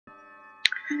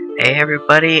Hey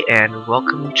everybody, and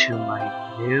welcome to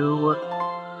my new,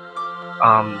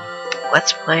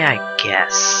 Let's Play, I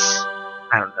guess.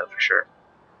 I don't know for sure.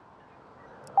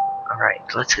 Alright,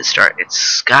 let's get started. It's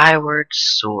Skyward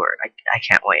Sword. I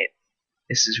can't wait.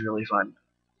 This is really fun.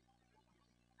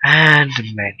 And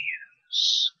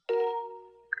menus.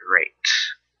 Great.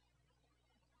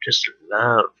 Just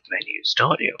love menus,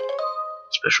 don't you?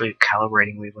 Especially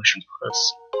calibrating Wave Motion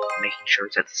Plus, making sure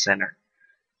it's at the center.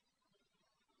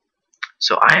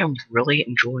 So I am really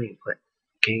enjoying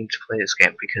getting to play this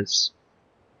game because,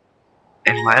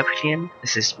 in my opinion,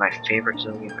 this is my favorite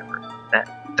Zelda game ever.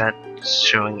 That's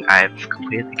showing I've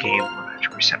completed the game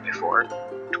 100% before,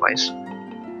 twice.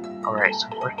 Alright, so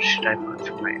what should I put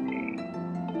for my name?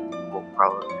 Will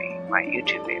probably be my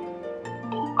YouTube name.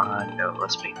 No,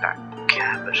 let's make that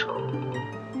capital.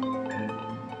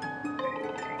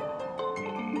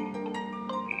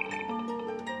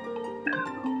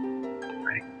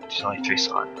 There's only 3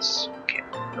 slots. Okay,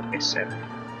 7,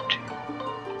 2,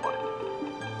 1.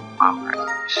 Alright.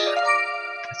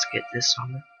 Let's get this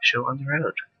on the show on the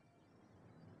road.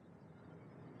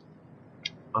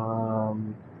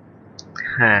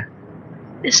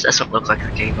 This doesn't look like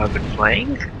the game I've been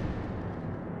playing.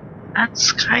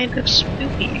 That's kind of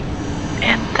spooky.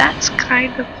 And that's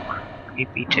kind of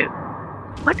creepy too.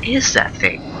 What is that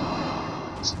thing?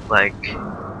 It's like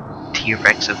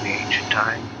T-Rex of the ancient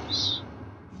times.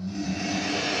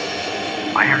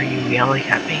 Why are you yelling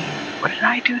at me? What did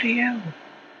I do to you?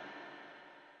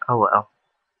 Oh well.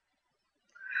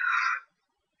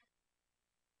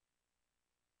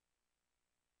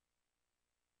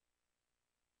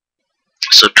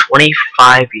 So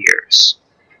 25 years.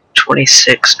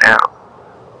 26 now.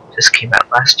 This came out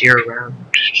last year around...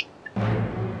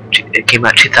 It came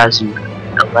out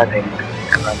 2011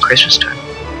 around Christmas time.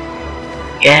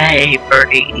 Yay,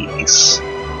 birdies!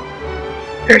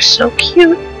 They're so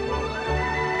cute!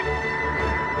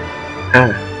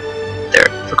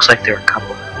 Looks like they're a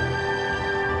couple.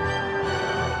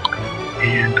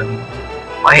 And,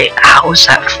 wait, how is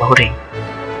that floating?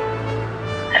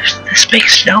 This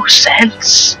makes no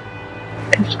sense!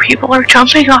 And people are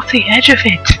jumping off the edge of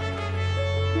it!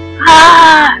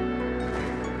 Ah!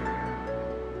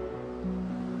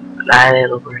 Fly,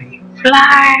 little birdie,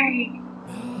 fly!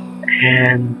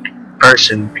 And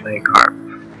person playing harp.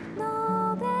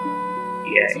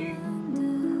 Yay.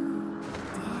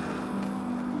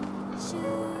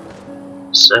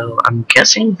 So I'm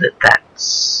guessing that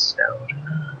that's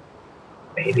Zelda.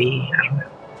 Maybe, I don't know.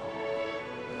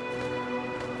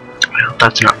 Well,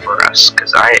 that's not for us,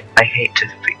 because I hate to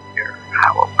figure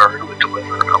how a bird would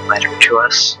deliver a letter to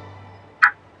us.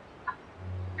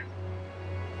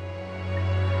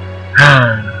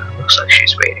 Looks like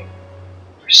she's waiting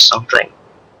for something.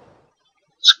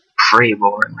 It's pretty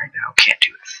boring right now, can't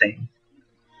do a thing.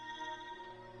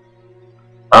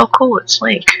 Oh cool, it's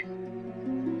Link.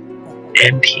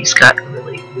 And he's got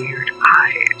really weird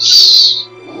eyes.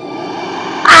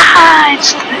 Ah,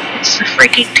 it's the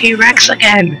freaking T-Rex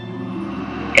again.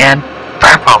 And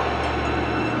purple.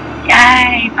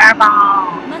 Yay, purple.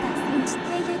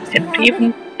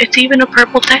 And it's even a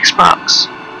purple text box.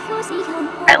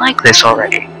 I like this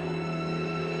already.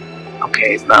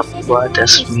 Okay, blah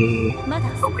destiny,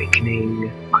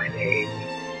 awakening, my name.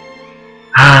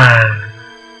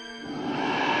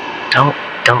 Don't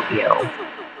yell.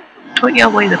 Don't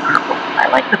yell away the purple. I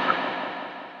like the purple.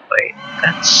 Wait,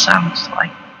 that sounds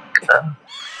like a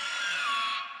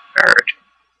bird.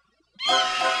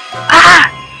 Ah!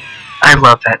 I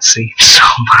love that scene so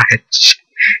much.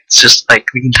 It's just like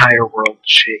the entire world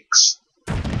shakes.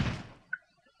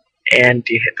 And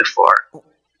you hit the floor.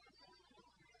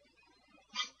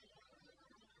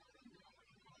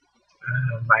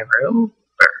 My room?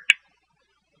 Bird.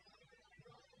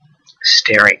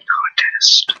 Staring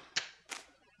contest.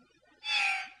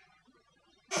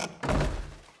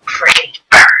 Freaking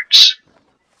birds.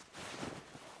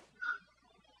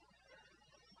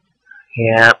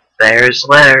 Yep, there's a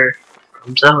letter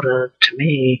from Zelda to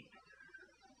me.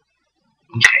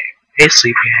 Okay, hey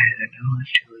sleepyhead, I know I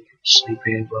do like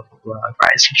sleeping, blah blah blah,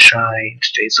 rise and shine,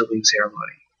 today's the league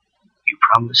ceremony. You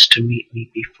promised to meet me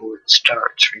before it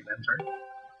starts, remember?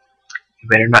 You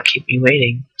better not keep me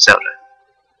waiting, Zelda.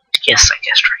 Yes, I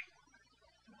guessed right.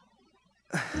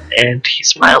 And he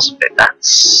smiles a bit,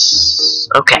 that's...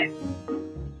 okay.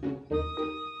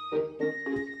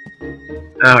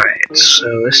 Alright,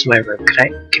 so this is my room.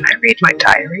 Can I read my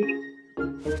diary?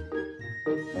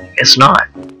 I guess not.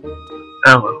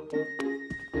 Oh well.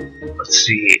 Let's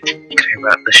see, can I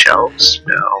rub the shelves?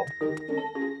 No.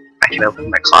 I can open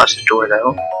my closet door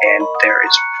though, and there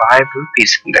is 5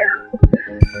 rupees in there.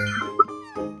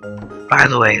 By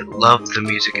the way, love the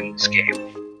music in this game.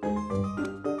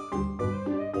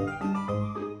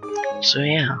 So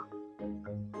yeah.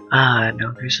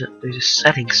 No, there's a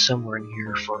setting somewhere in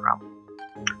here for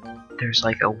there's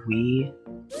like a Wii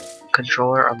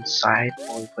controller on the side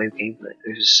while we play the game, but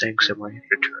there's a setting somewhere here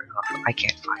to turn it off. I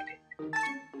can't find it.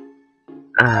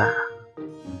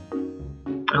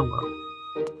 Oh well.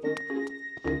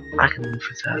 I can live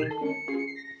without it.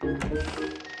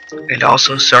 And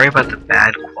also, sorry about the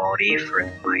bad quality for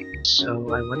the mic.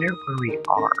 So, I wonder where we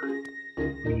are. I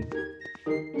mean,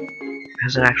 it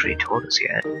hasn't actually told us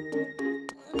yet.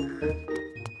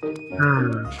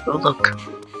 Oh look.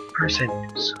 Person.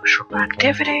 Social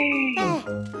activity!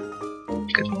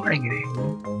 Good morning,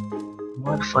 anyone. I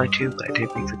wanted to fly too, but I did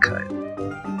make the cut.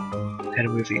 Gotta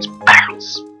move these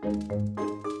barrels.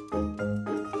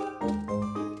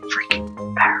 Freaking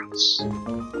barrels.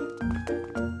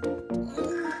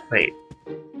 Wait.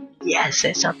 Yes,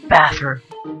 it's a bathroom!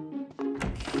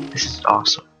 This is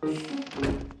awesome.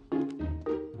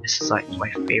 This is like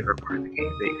my favorite part of the game.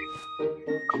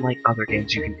 Unlike other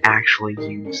games, you can actually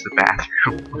use the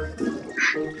bathroom.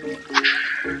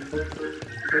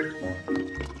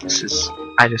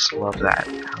 I just love that,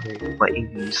 how they let you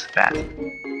use the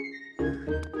bathroom.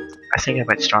 I think I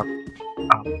might stop,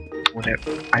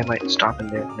 I might stop in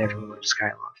there Nevermore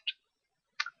Skyloft.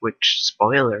 Which,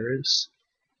 spoilers,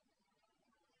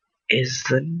 is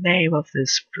the name of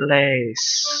this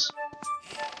place.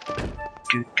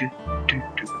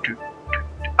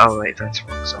 Oh wait, that's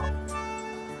the wrong song.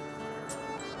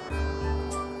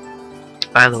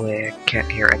 By the way, I can't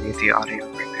hear any of the audio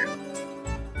right now.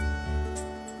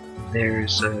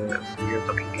 There's a weird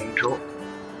looking angel.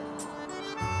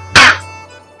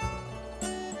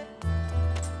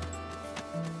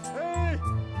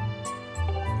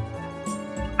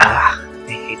 I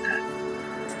hate that.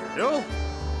 Yo.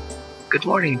 Good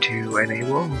morning to you,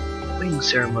 Enable. Wing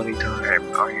ceremony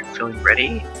time. Are you feeling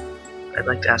ready? I'd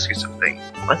like to ask you something.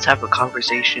 Let's have a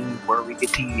conversation where we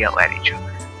get to yell at each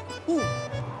other. Ooh.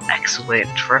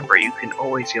 Excellent. Remember, you can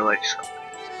always yell at somebody.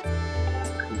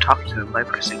 You can talk to them by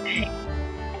pressing A.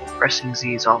 Pressing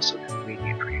Z is also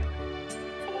convenient for you.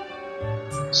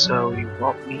 So, you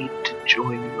want me to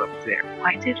join you up there?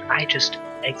 Why did I just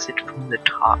exit from the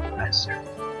top, Master?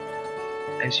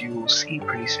 As you will see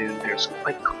pretty soon, there's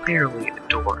quite clearly a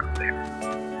door up there.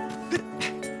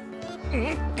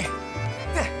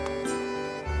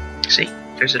 See?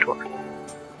 There's a door.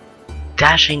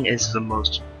 Dashing is the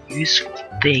most useful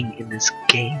thing in this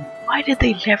game. Why did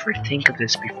they never think of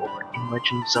this before in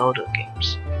Legend of Zelda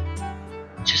games?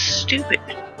 Just stupid.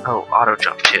 Oh, auto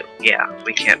jump too. Yeah,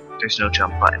 we can't. There's no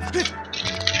jump button.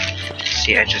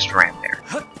 See, I just ran there.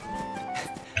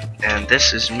 And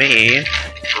this is me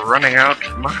running out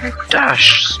my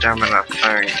dash stamina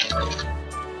thing.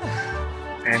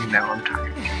 And now I'm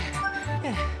tired.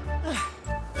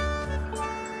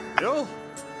 Yo.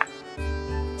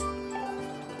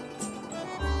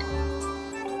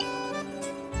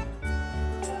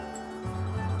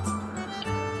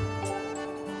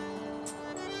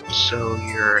 So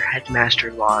your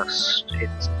headmaster lost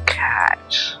its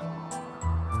cat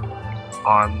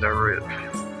on the roof.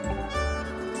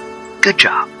 Good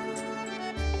job.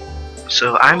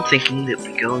 So I'm thinking that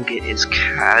we go and get his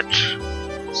cat.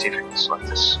 Let's see if I can select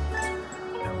this.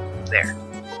 There.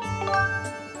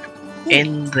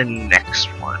 In the next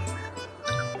one.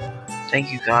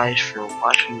 Thank you guys for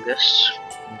watching this.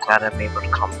 I'm glad I'm able to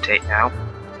commentate now.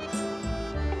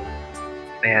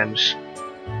 And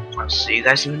I'll see you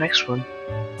guys in the next one.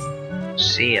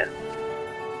 See ya.